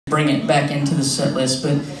bring it back into the set list,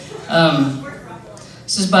 but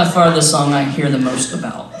this is by far the song I hear the most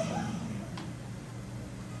about.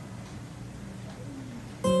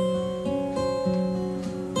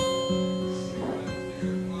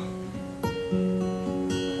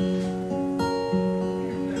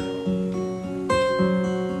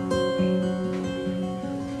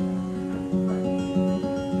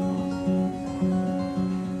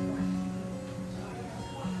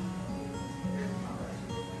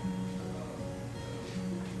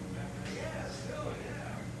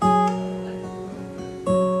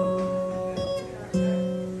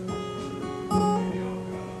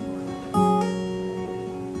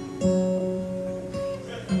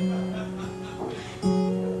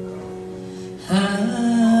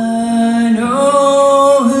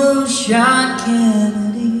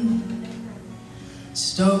 Kennedy,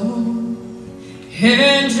 Stonehenge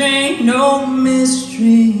ain't no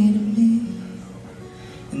mystery to me,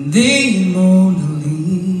 and the Mona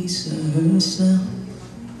Lisa herself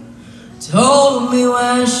told me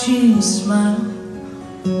why she smiled.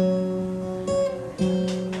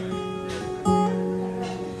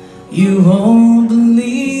 You won't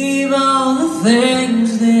believe all the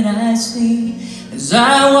things that I see as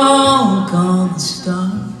I walk on the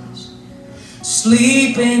stars,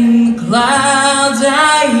 sleep in the clouds.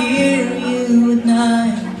 I hear you at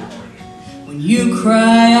night when you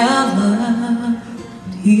cry out loud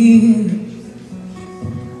here.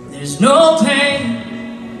 There's no pain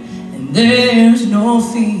and there's no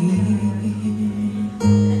fear,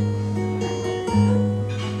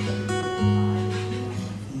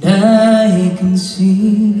 and I can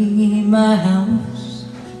see my house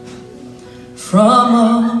from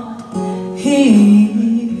up here.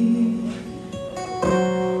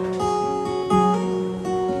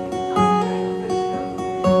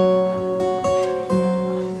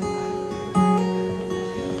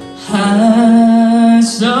 I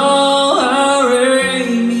saw her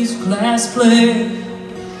Amy's class play.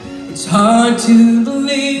 It's hard to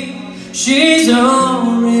believe she's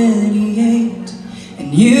already 8,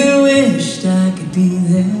 and you wished I could be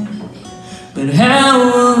there. But how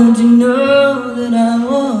would you know that I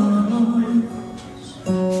was?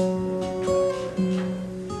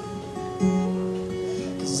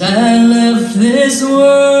 'Cause I left this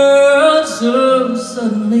world so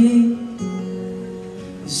suddenly,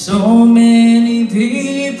 so many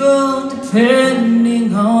people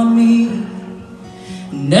depending on me,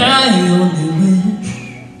 and I only wish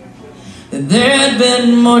that there'd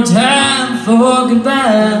been more time for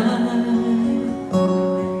goodbye.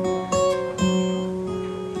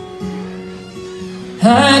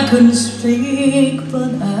 I couldn't speak,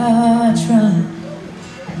 but I tried.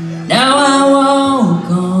 Now I walk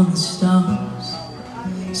on the stars,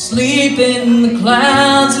 sleep in the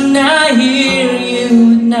clouds, and I hear you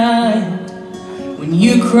at night when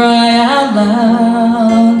you cry out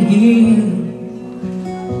loud here.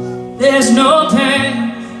 There's no pain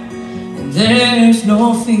and there's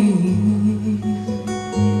no fear,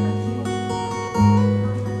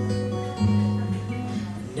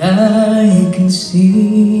 and I can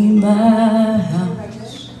see my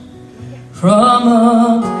house from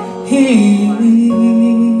up here.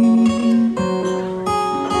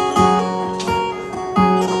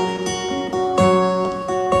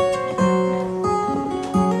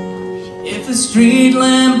 If a street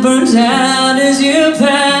lamp burns out as you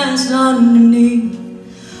pass underneath,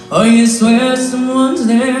 or you swear someone's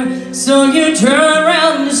there, so you turn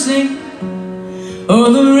around to sing, or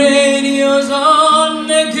the radio's on,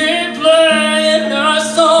 they keep playing our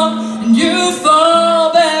song, and you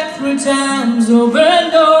fall back through time's open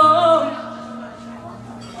door.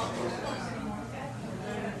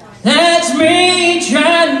 That's me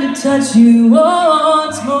trying to touch you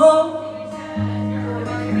once more.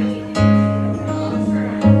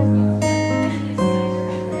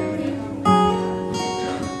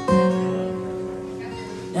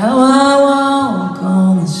 Now I walk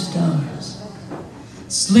on the stars,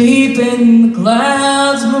 sleep in the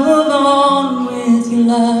clouds, move on with your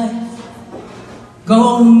life.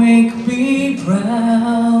 Go make me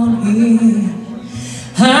proud here.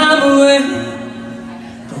 I'm away,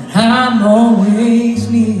 but I'm always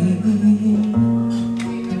near,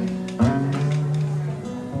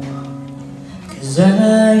 'cause I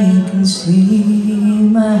can see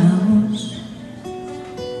my house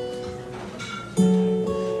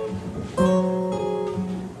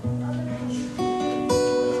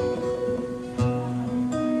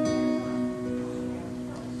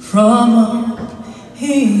from up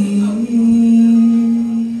here.